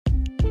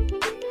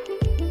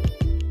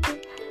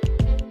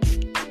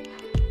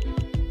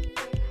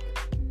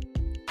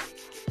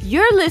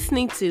You're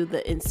listening to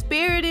the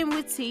Inspirited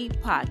with T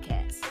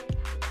podcast.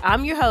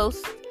 I'm your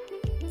host,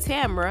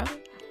 Tamara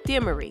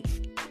Demery.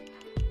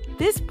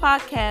 This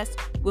podcast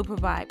will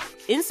provide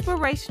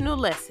inspirational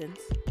lessons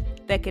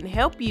that can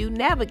help you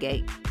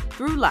navigate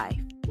through life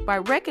by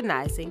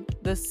recognizing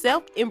the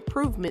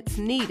self-improvements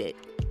needed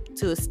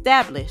to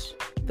establish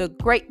the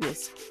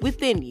greatness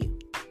within you.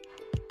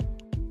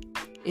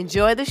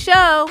 Enjoy the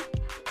show.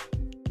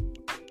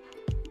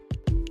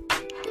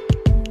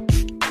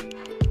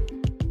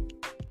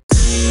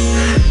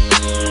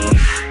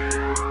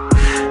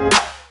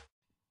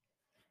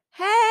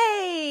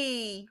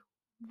 Hey,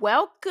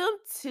 welcome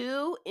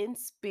to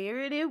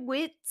Inspirited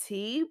with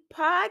T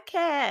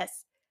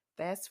podcast.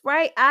 That's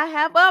right, I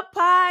have a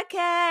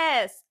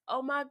podcast.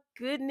 Oh my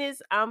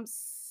goodness, I'm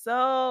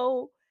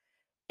so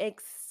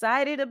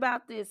excited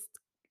about this.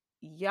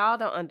 Y'all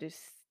don't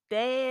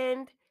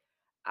understand.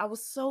 I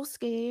was so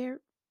scared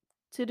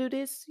to do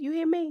this. You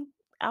hear me?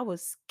 I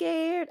was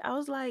scared. I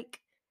was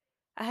like,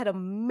 I had a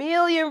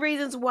million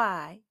reasons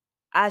why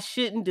I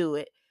shouldn't do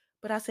it.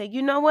 But I said,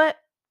 you know what?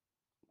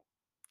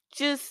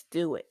 Just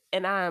do it.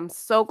 And I'm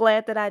so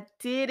glad that I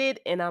did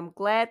it. And I'm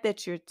glad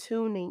that you're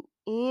tuning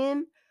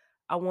in.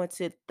 I want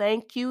to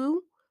thank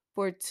you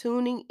for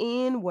tuning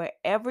in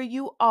wherever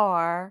you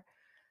are,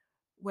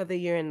 whether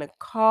you're in the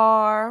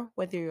car,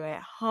 whether you're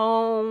at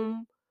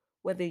home,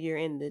 whether you're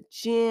in the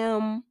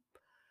gym,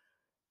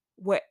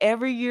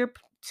 wherever you're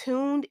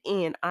tuned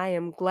in. I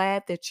am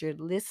glad that you're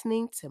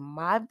listening to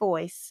my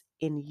voice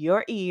in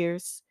your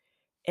ears.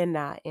 And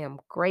I am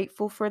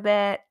grateful for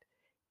that.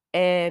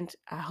 And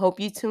I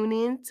hope you tune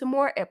in to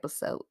more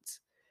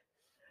episodes.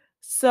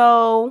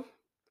 So,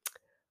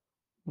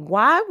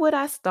 why would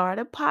I start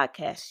a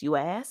podcast, you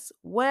ask?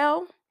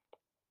 Well,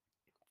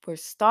 for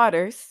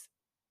starters,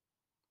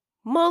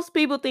 most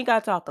people think I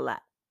talk a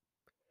lot.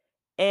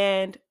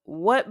 And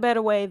what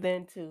better way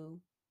than to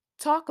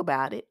talk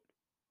about it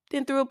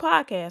than through a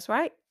podcast,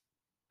 right?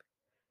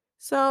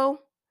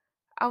 So,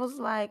 I was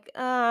like,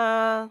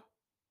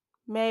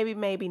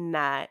 maybe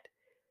not.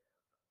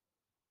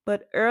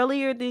 But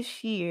earlier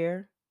this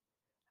year,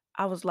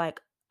 I was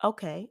like,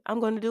 okay, I'm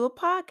going to do a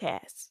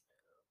podcast.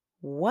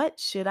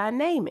 What should I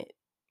name it?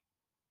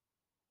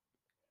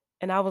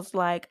 And I was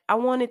like, I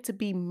want it to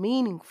be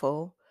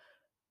meaningful.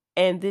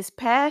 And this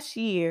past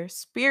year,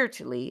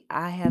 spiritually,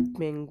 I have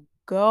been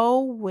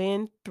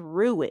going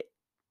through it.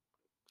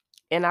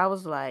 And I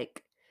was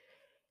like,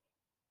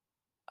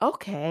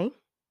 okay,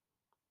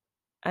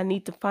 I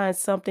need to find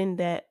something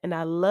that, and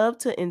I love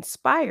to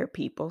inspire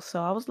people. So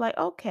I was like,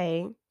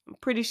 okay, I'm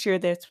pretty sure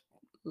there's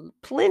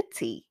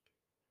plenty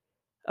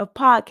of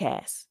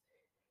podcasts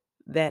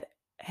that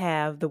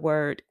have the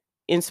word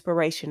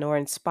inspiration or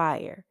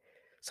inspire.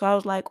 So I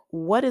was like,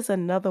 what is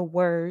another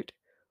word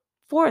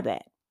for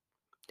that?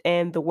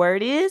 And the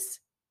word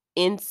is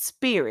in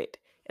spirit.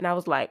 And I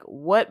was like,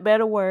 what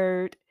better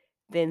word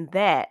than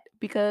that?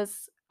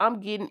 Because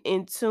I'm getting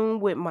in tune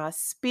with my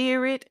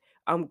spirit.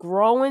 I'm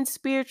growing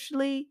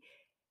spiritually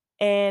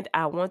and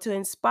I want to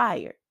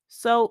inspire.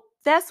 So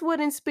that's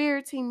what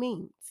inspiriting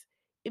means.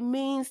 It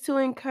means to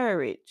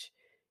encourage,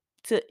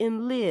 to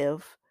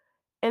live.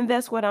 And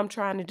that's what I'm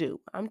trying to do.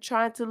 I'm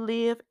trying to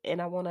live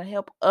and I want to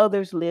help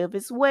others live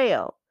as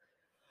well.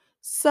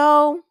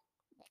 So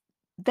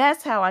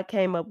that's how I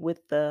came up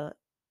with the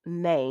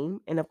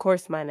name. And of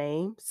course, my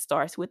name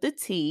starts with a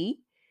T.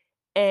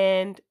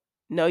 And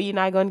no, you're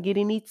not going to get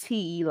any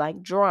tea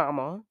like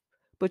drama,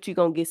 but you're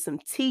going to get some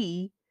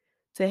tea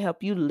to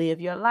help you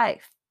live your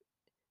life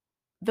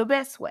the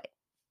best way.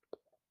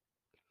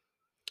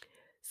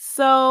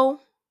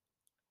 So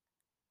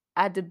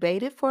I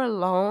debated for a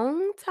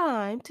long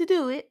time to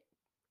do it.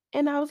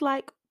 And I was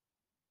like,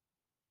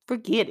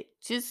 forget it.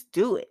 Just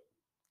do it.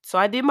 So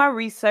I did my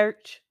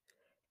research.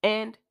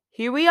 And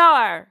here we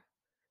are.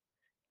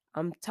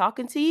 I'm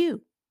talking to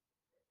you.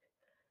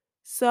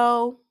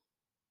 So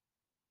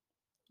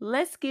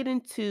let's get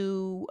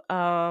into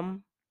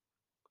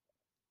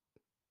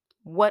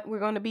what we're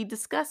going to be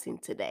discussing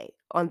today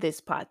on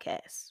this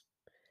podcast.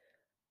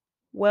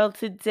 Well,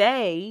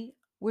 today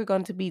we're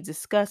going to be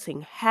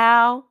discussing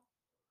how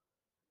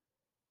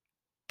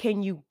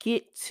can you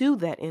get to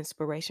that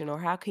inspiration or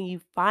how can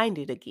you find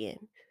it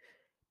again?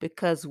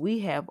 Because we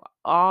have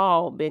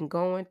all been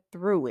going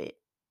through it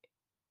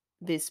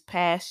this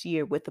past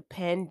year with the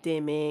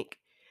pandemic,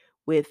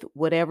 with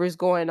whatever's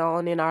going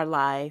on in our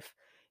life.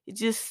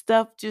 It's just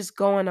stuff just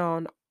going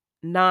on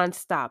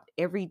nonstop.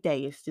 Every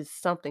day it's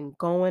just something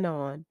going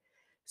on.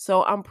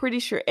 So I'm pretty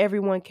sure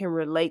everyone can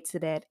relate to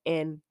that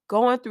and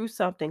going through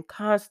something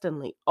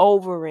constantly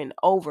over and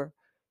over.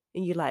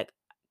 And you're like,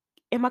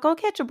 am I going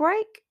to catch a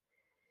break?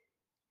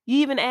 You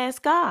even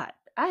ask God.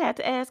 I had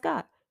to ask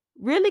God,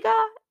 really,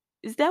 God?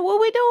 Is that what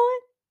we're doing?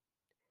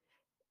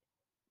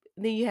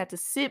 Then you have to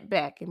sit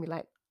back and be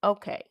like,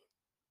 okay,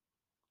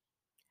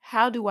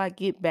 how do I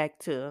get back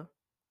to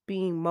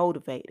being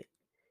motivated,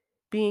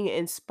 being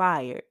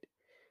inspired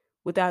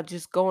without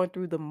just going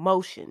through the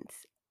motions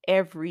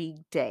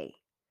every day?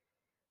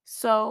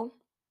 So,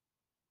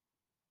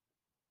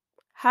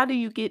 How do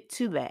you get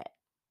to that?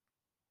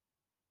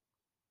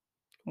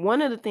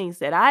 One of the things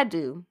that I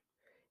do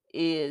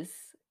is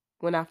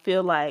when I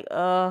feel like,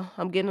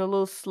 I'm getting a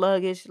little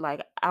sluggish,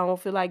 like I don't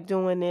feel like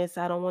doing this,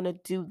 I don't want to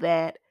do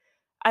that.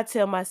 I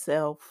tell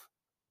myself,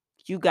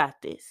 you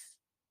got this.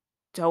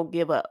 Don't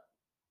give up.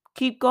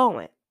 Keep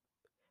going.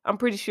 I'm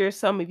pretty sure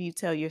some of you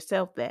tell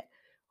yourself that.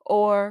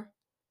 Or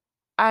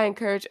I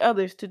encourage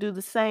others to do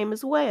the same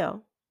as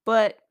well.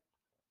 But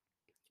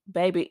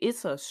baby,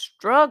 it's a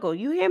struggle.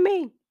 You hear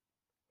me?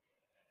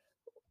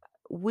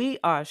 We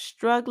are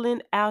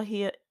struggling out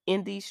here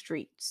in these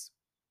streets.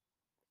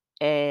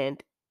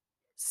 And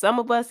some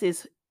of us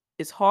is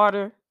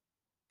harder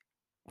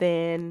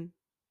than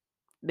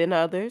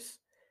others,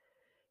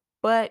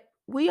 but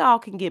we all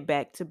can get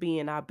back to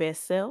being our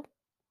best self,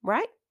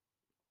 right?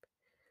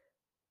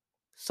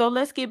 So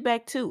let's get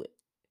back to it.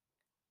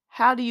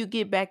 How do you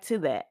get back to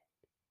that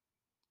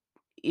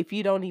if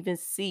you don't even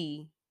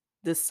see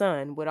the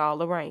sun with all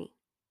the rain?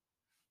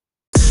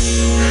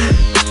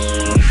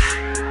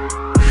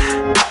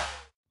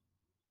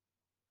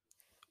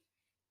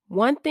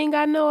 One thing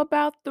I know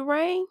about the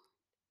rain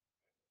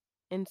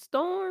and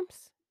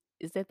storms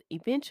is that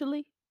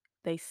eventually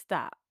they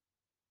stop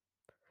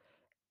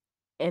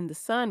and the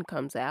sun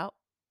comes out.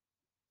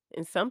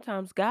 And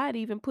sometimes God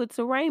even puts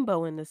a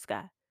rainbow in the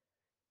sky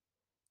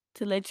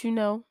to let you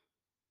know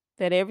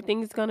that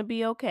everything is going to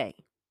be okay.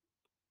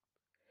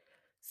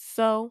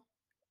 So,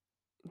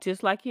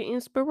 just like your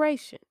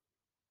inspiration,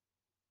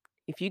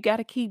 if you got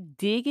to keep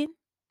digging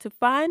to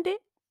find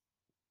it,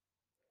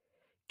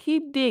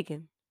 keep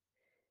digging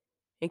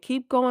and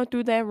keep going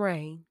through that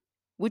rain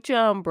with your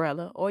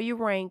umbrella or your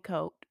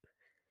raincoat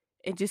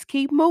and just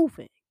keep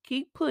moving,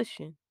 keep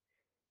pushing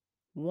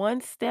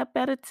one step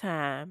at a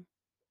time.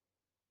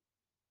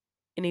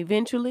 And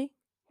eventually,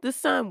 the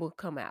sun will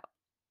come out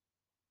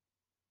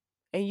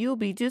and you'll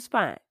be just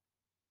fine.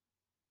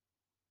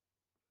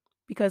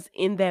 Because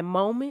in that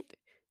moment,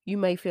 you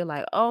may feel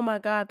like, oh my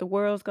God, the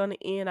world's going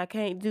to end. I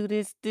can't do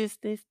this,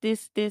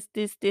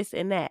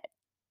 and that.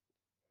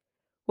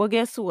 Well,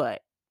 guess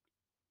what?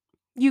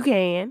 You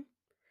can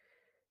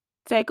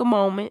take a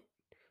moment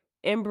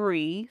and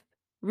breathe,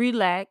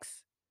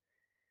 relax,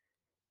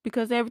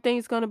 because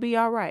everything's going to be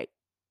all right.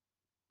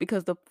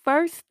 Because the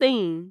first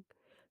thing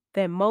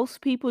that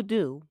most people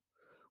do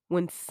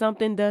when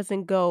something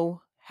doesn't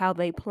go how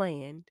they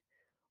planned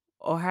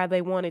or how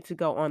they want it to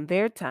go on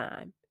their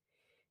time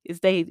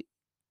is they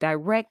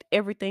direct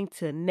everything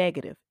to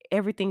negative.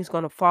 Everything's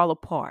going to fall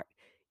apart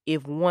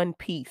if one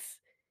piece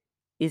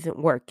isn't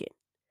working.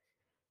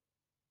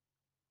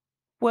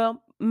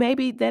 Well,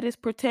 maybe that is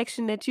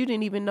protection that you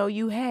didn't even know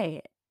you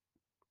had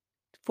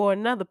for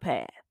another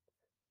path.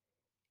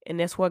 And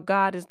that's what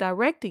God is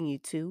directing you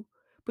to.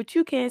 But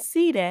you can't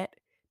see that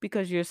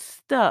because you're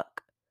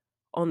stuck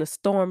on the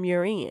storm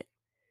you're in.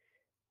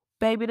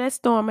 Baby, that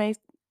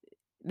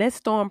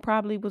storm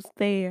probably was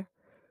there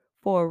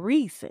for a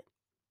reason.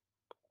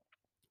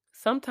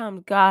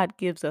 Sometimes God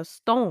gives us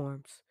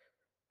storms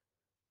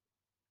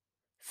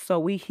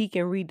so he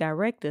can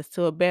redirect us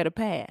to a better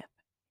path.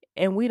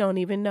 And we don't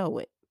even know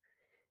it.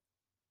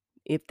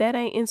 If that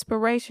ain't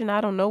inspiration, I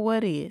don't know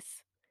what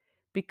is.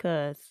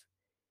 Because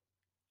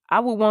I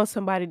would want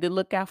somebody to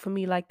look out for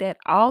me like that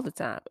all the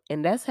time.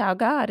 And that's how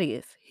God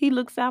is. He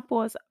looks out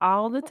for us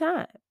all the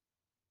time.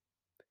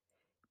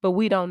 But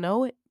we don't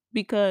know it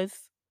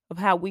because of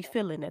how we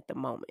feeling at the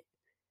moment.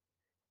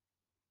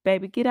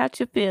 Baby, get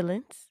out your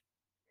feelings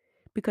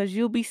because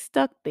you'll be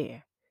stuck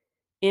there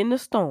in the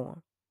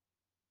storm.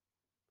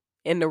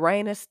 And the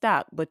rain has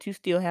stopped, but you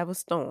still have a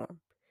storm.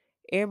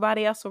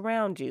 Everybody else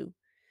around you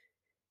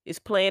is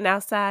playing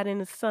outside in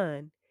the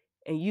sun,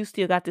 and you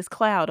still got this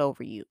cloud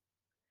over you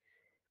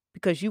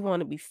because you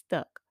want to be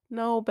stuck.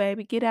 No,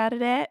 baby, get out of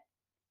that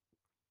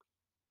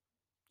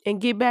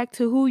and get back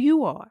to who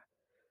you are.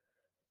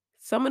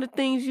 Some of the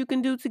things you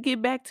can do to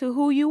get back to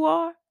who you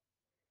are,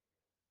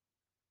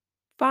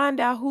 find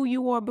out who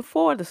you were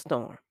before the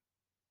storm.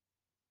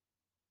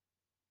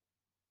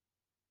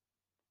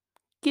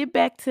 Get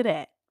back to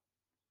that.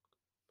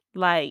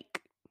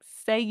 Like,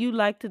 say you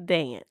like to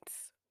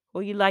dance,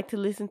 or you like to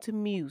listen to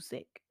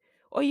music,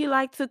 or you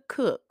like to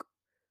cook,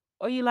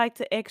 or you like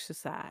to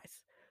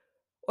exercise,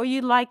 or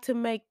you like to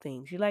make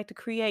things, you like to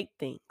create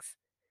things.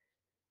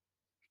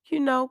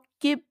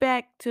 Get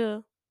back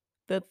to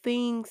the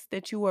things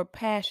that you are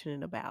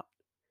passionate about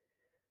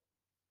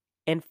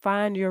and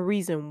find your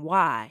reason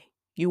why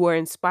you were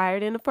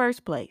inspired in the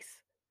first place.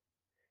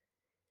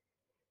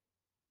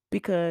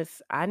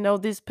 Because I know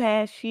this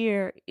past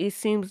year, it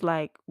seems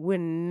like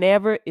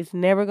it's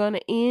never going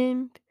to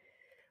end.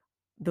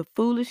 The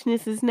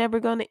foolishness is never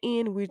going to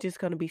end. We're just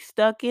going to be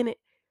stuck in it.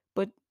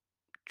 But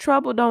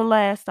trouble don't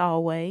last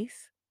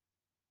always.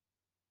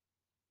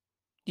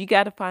 You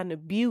got to find the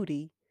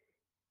beauty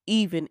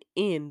even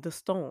in the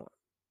storm.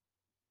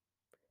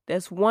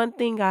 That's one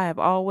thing I have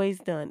always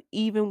done,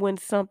 even when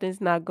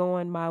something's not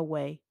going my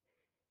way.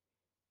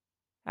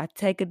 I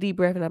take a deep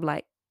breath and I'm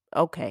like,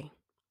 okay,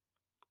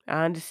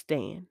 I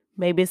understand.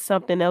 Maybe it's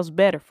something else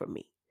better for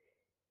me.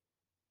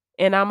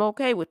 And I'm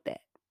okay with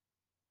that.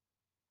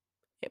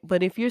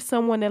 But if you're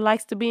someone that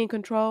likes to be in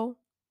control,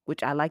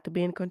 which I like to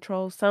be in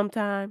control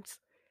sometimes,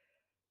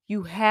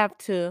 you have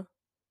to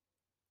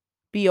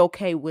be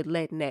okay with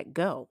letting that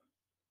go.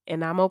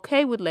 And I'm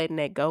okay with letting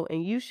that go,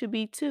 and you should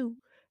be too.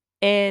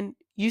 And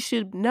you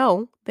should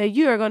know that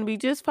you are going to be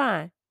just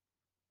fine.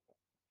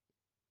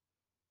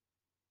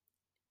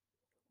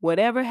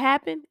 Whatever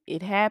happened,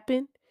 it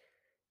happened.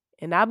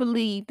 And I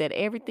believe that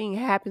everything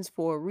happens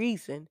for a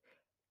reason.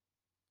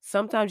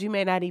 Sometimes you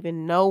may not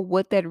even know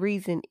what that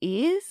reason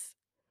is,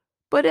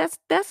 but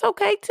that's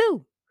okay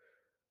too.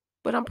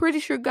 But I'm pretty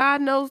sure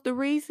God knows the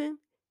reason,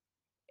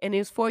 and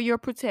it's for your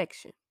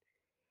protection.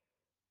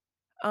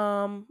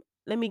 Um,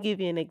 Let me give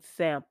you an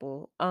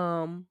example.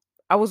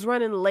 I was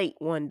running late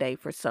one day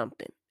for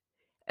something,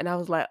 and I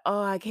was like,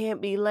 "Oh, I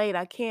can't be late.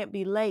 I can't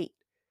be late."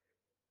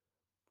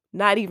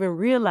 Not even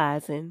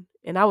realizing,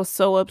 and I was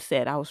so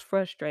upset. I was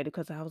frustrated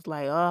because I was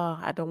like, "Oh,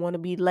 I don't want to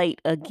be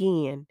late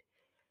again."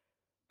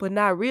 But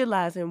not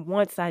realizing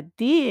once I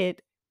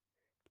did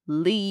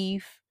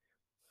leave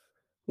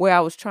where I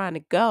was trying to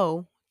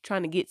go,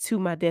 trying to get to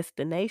my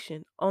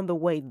destination, on the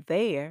way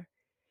there,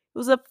 it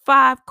was a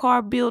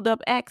 5-car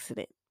buildup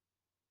accident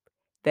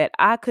that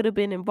I could have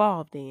been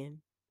involved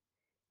in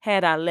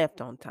had I left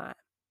on time.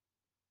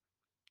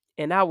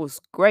 And I was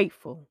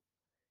grateful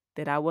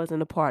that I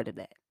wasn't a part of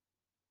that,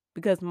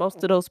 because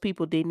most of those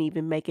people didn't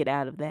even make it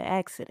out of that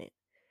accident.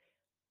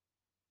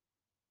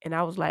 And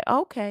I was like,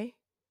 okay,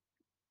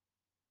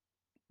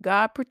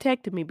 God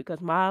protected me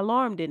because my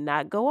alarm did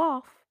not go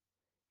off.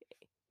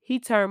 He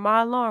turned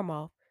my alarm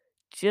off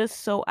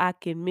just so I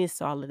can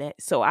miss all of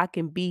that, so I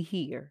can be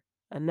here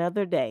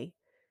another day.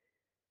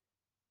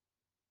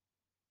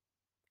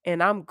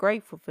 And I'm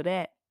grateful for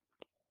that.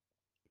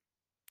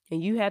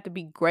 And you have to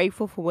be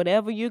grateful for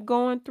whatever you're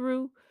going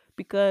through,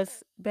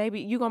 because,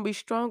 baby, you're going to be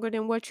stronger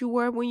than what you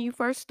were when you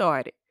first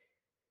started.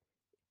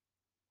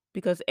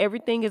 Because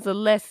everything is a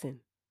lesson.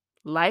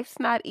 Life's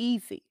not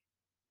easy.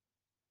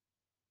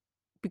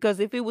 Because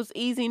if it was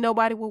easy,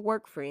 nobody would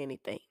work for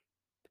anything.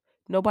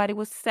 Nobody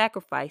would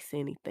sacrifice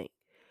anything.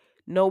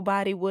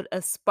 Nobody would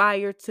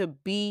aspire to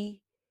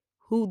be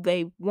who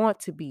they want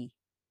to be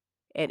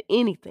at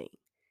anything.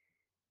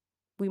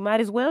 We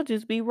might as well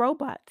just be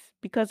robots,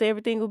 because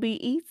everything will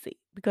be easy,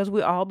 because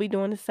we'll all be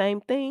doing the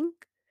same thing,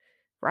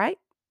 right?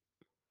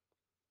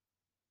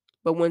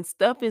 But when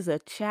stuff is a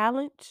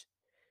challenge,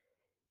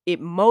 it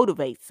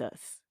motivates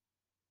us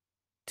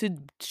to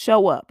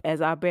show up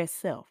as our best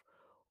self,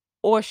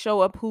 or show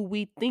up who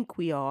we think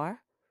we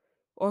are,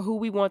 or who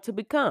we want to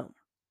become.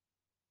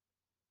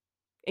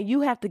 And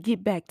you have to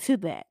get back to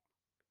that.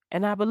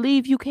 And I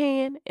believe you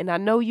can, and I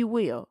know you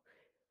will.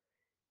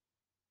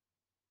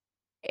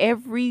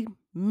 Every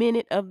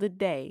minute of the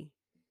day,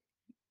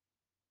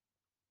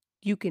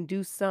 you can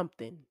do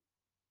something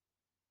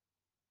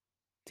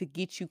to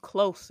get you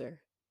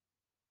closer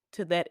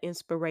to that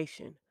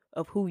inspiration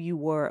of who you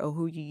were or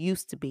who you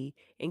used to be,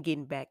 and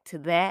getting back to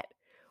that,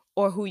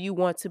 or who you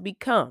want to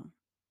become.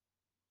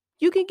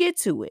 You can get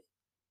to it,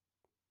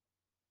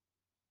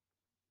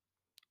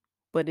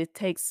 but it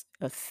takes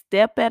a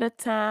step at a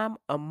time,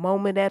 a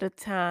moment at a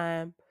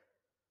time,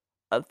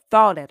 a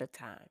thought at a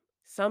time.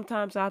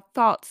 Sometimes our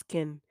thoughts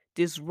can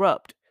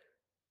disrupt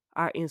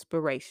our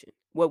inspiration,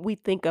 what we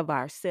think of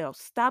ourselves.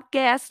 Stop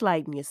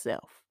gaslighting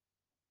yourself.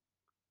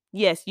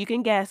 Yes, you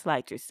can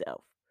gaslight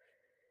yourself.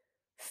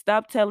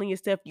 Stop telling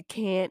yourself you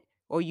can't,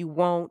 or you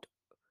won't,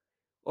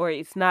 or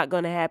it's not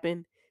going to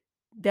happen.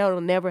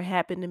 That'll never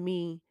happen to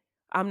me.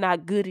 I'm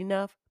not good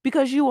enough,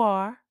 because you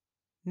are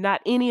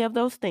not any of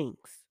those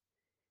things.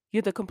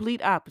 You're the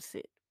complete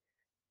opposite.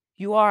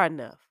 You are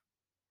enough.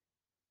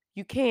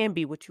 You can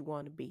be what you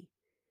want to be,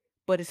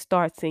 but it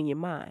starts in your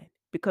mind,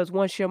 because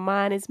once your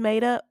mind is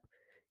made up,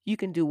 you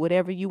can do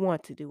whatever you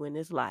want to do in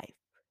this life.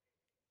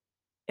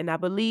 And I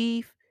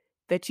believe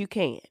that you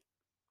can,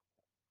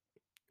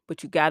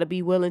 but you got to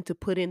be willing to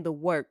put in the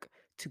work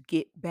to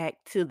get back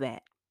to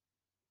that.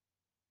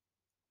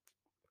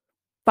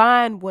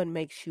 Find what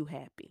makes you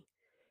happy.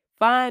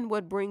 Find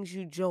what brings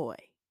you joy,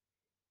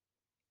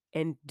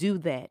 and do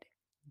that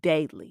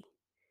daily.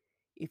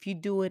 If you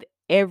do it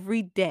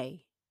every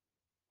day,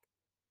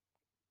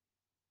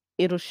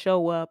 it'll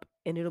show up,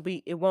 and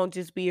it won't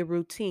just be a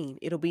routine.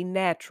 It'll be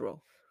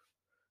natural.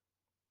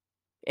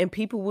 And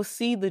people will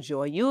see the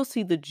joy. You'll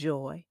see the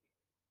joy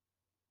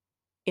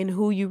in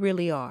who you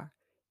really are.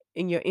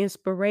 And your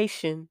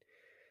inspiration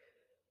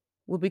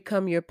will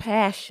become your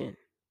passion.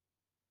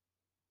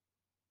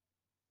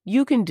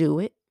 You can do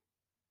it.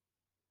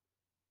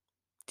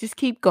 Just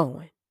keep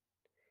going.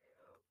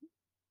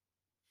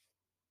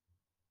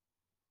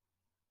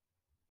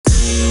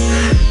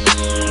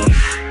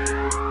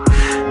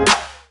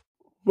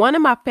 One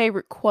of my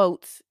favorite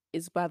quotes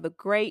is by the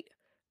great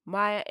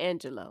Maya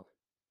Angelou,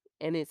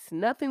 and it's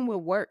nothing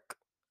will work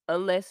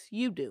unless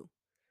you do.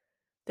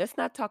 That's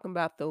not talking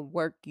about the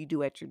work you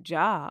do at your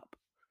job.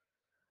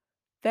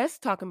 That's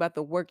talking about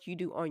the work you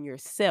do on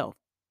yourself.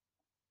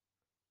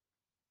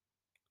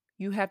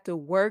 You have to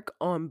work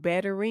on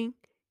bettering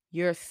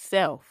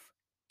yourself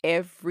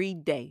every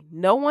day.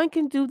 No one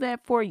can do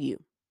that for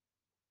you.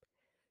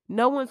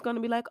 No one's going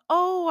to be like,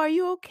 oh, are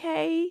you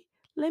okay?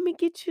 Let me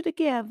get you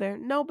together.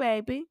 No,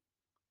 baby.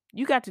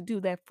 You got to do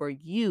that for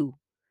you.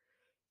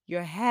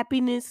 Your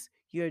happiness,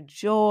 your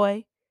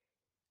joy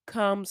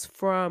comes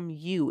from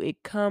you.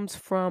 It comes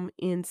from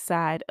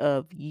inside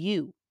of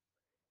you.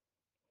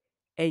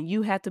 And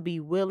you have to be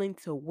willing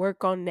to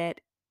work on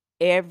that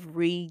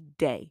every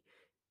day.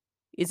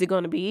 Is it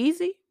going to be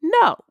easy?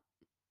 No.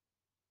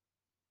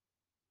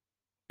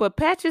 But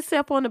pat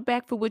yourself on the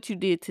back for what you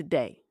did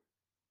today.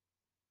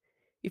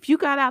 If you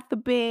got out the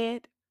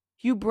bed,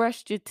 you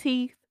brushed your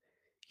teeth,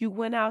 you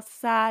went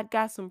outside,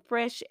 got some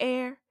fresh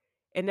air,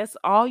 and that's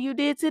all you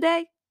did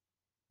today,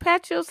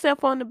 pat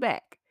yourself on the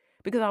back,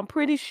 because I'm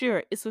pretty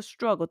sure it's a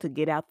struggle to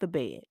get out the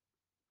bed.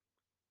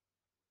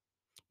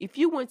 If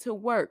you went to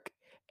work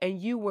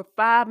and you were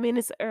 5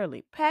 minutes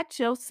early, pat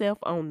yourself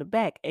on the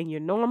back, and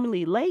you're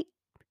normally late,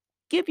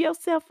 give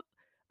yourself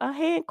a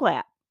hand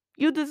clap.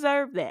 You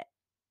deserve that.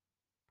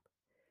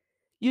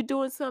 You're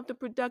doing something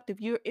productive.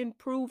 You're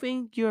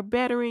improving, you're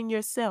bettering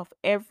yourself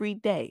every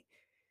day.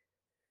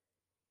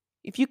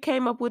 If you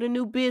came up with a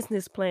new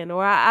business plan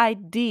or an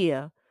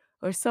idea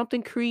or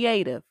something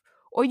creative,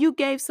 or you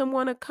gave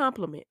someone a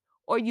compliment,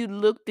 or you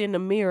looked in the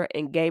mirror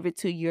and gave it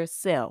to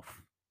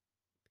yourself,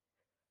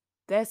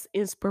 that's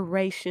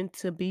inspiration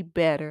to be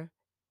better.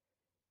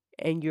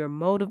 And you're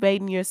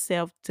motivating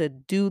yourself to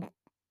do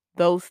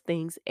those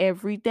things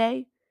every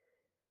day.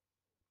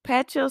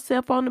 Pat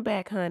yourself on the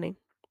back, honey,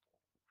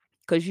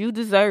 because you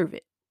deserve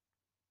it.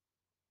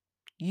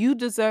 You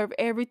deserve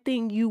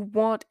everything you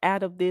want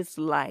out of this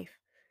life.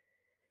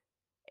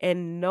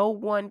 And no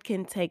one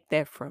can take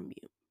that from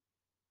you.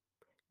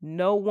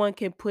 No one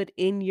can put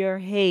in your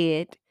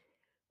head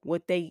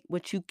what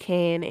you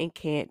can and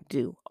can't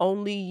do.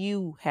 Only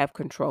you have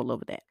control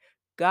over that.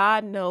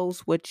 God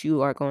knows what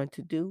you are going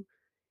to do.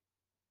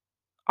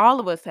 All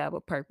of us have a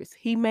purpose.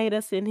 He made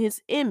us in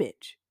his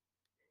image.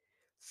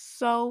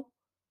 So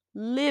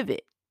live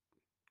it.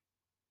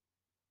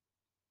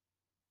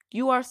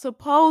 You are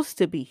supposed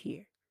to be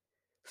here.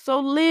 So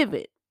live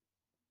it.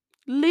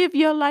 Live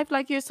your life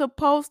like you're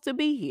supposed to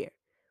be here.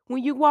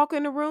 When you walk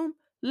in the room,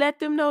 let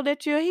them know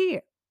that you're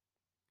here.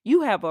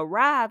 You have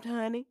arrived,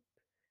 honey.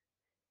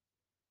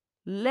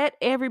 Let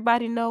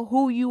everybody know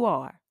who you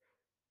are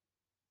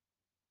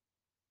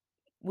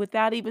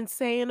without even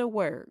saying a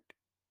word.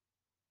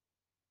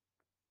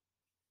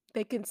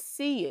 They can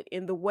see it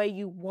in the way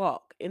you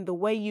walk, in the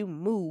way you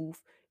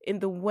move, in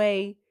the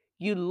way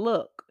you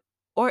look,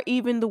 or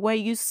even the way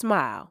you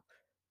smile.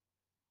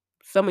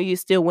 Some of you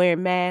still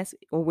wearing masks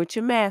or with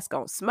your mask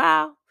on.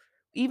 Smile.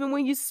 Even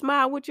when you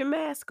smile with your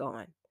mask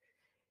on,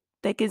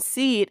 they can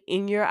see it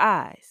in your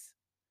eyes.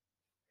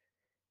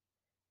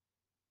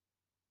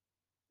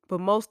 But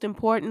most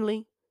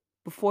importantly,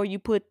 before you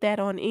put that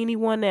on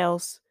anyone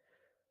else,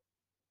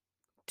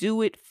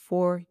 do it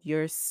for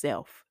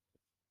yourself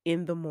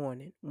in the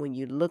morning when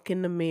you look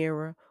in the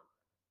mirror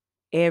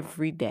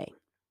every day.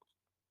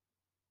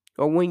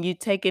 Or when you're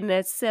taking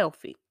that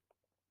selfie,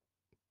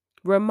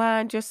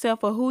 remind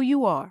yourself of who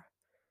you are.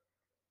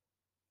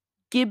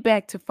 Get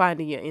back to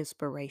finding your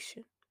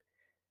inspiration.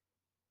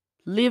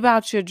 Live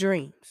out your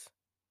dreams.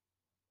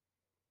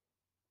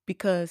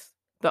 Because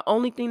the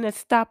only thing that's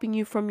stopping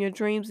you from your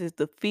dreams is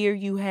the fear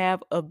you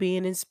have of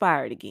being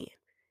inspired again.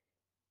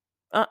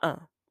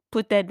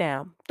 Put that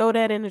down. Throw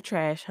that in the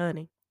trash,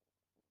 honey.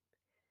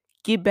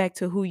 Get back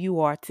to who you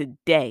are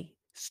today.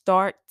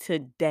 Start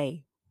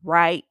today,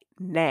 right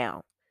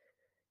now.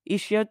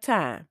 It's your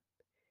time.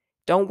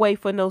 Don't wait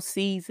for no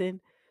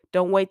season.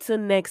 Don't wait till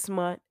next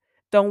month.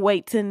 Don't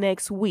wait till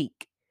next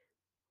week.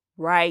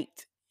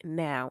 Right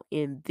now,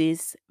 in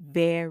this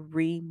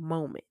very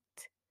moment.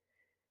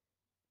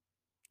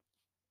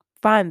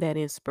 Find that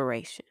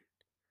inspiration.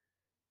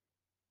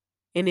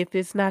 And if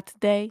it's not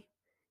today,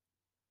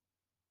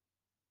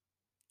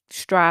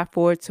 strive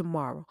for it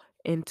tomorrow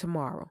and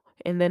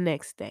the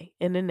next day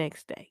and the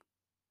next day.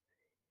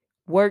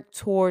 Work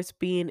towards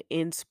being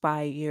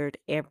inspired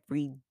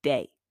every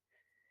day.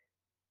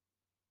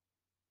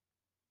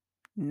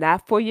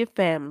 Not for your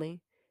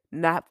family,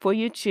 not for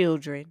your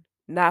children,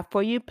 not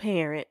for your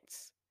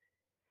parents,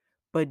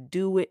 but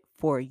do it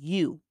for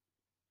you.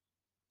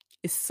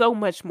 It's so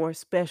much more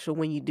special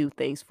when you do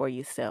things for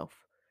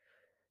yourself.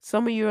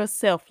 Some of you are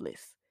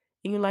selfless.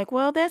 And you're like,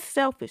 well, that's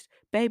selfish.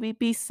 Baby,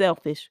 be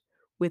selfish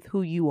with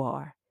who you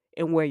are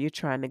and where you're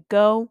trying to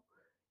go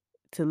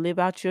to live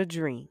out your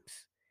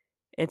dreams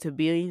and to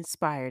be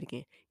inspired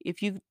again.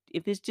 If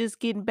it's just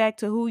getting back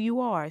to who you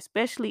are,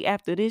 especially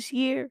after this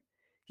year,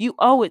 you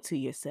owe it to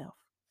yourself.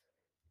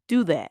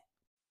 Do that.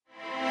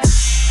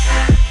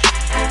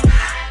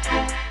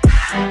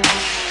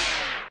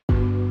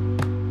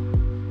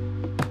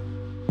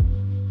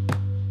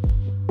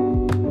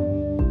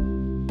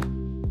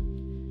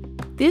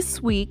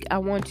 This week, I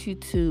want you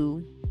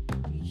to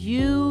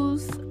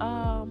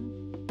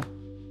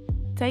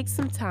take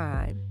some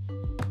time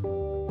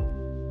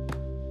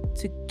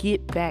to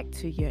get back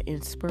to your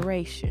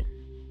inspiration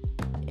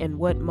and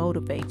what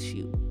motivates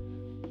you.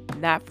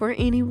 not for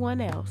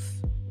anyone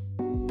else,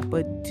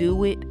 but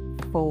do it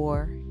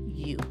for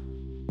you.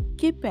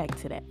 Get back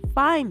to that.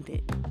 Find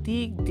it.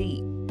 Dig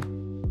deep.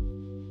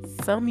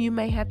 Some of you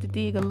may have to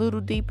dig a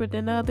little deeper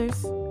than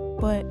others,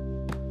 but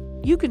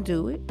you can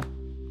do it.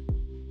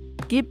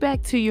 Get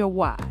back to your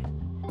why.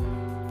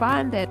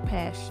 Find that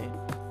passion.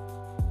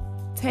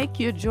 Take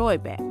your joy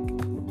back.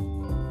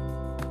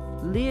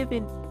 Live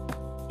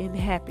in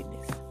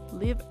happiness.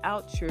 Live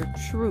out your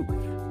truth.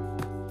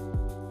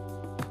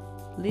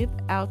 Live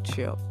out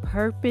your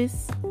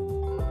purpose.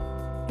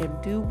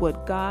 And do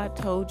what God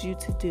told you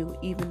to do,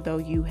 even though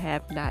you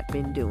have not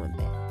been doing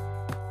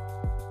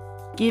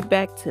that. Get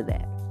back to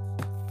that.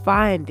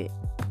 Find it.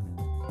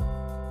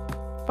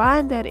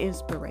 Find that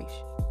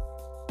inspiration.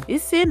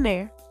 It's in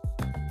there.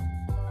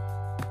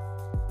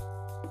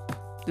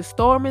 The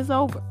storm is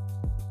over.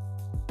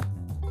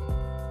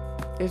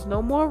 There's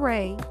no more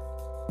rain.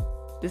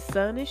 The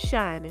sun is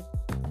shining.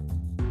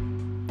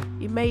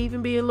 It may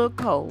even be a little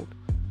cold,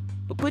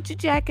 but put your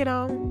jacket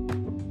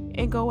on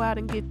and go out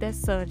and get that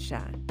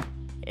sunshine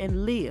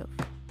and live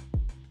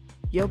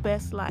your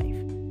best life.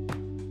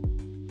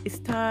 It's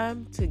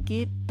time to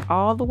get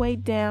all the way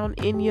down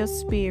in your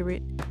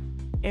spirit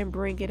and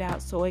bring it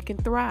out so it can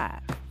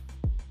thrive.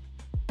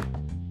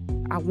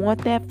 I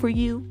want that for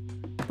you,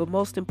 but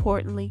most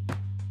importantly,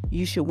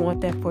 you should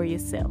want that for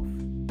yourself.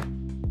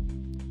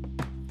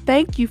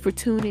 Thank you for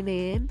tuning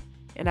in,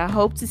 and I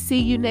hope to see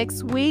you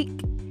next week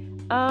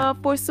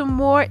for some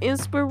more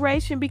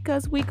inspiration,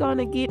 because we're going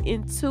to get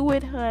into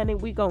it, honey.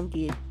 We're going to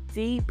get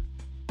deep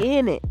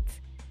in it,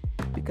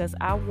 because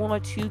I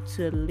want you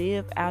to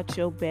live out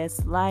your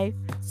best life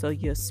so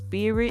your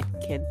spirit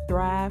can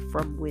thrive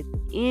from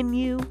within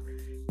you,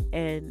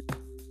 and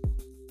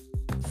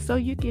so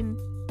you can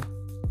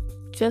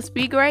just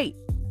be great.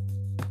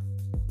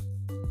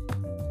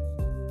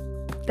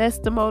 That's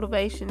the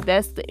motivation.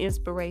 That's the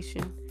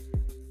inspiration.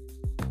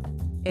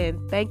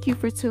 And thank you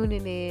for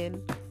tuning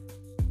in.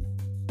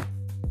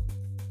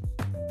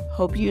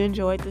 Hope you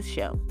enjoyed the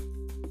show.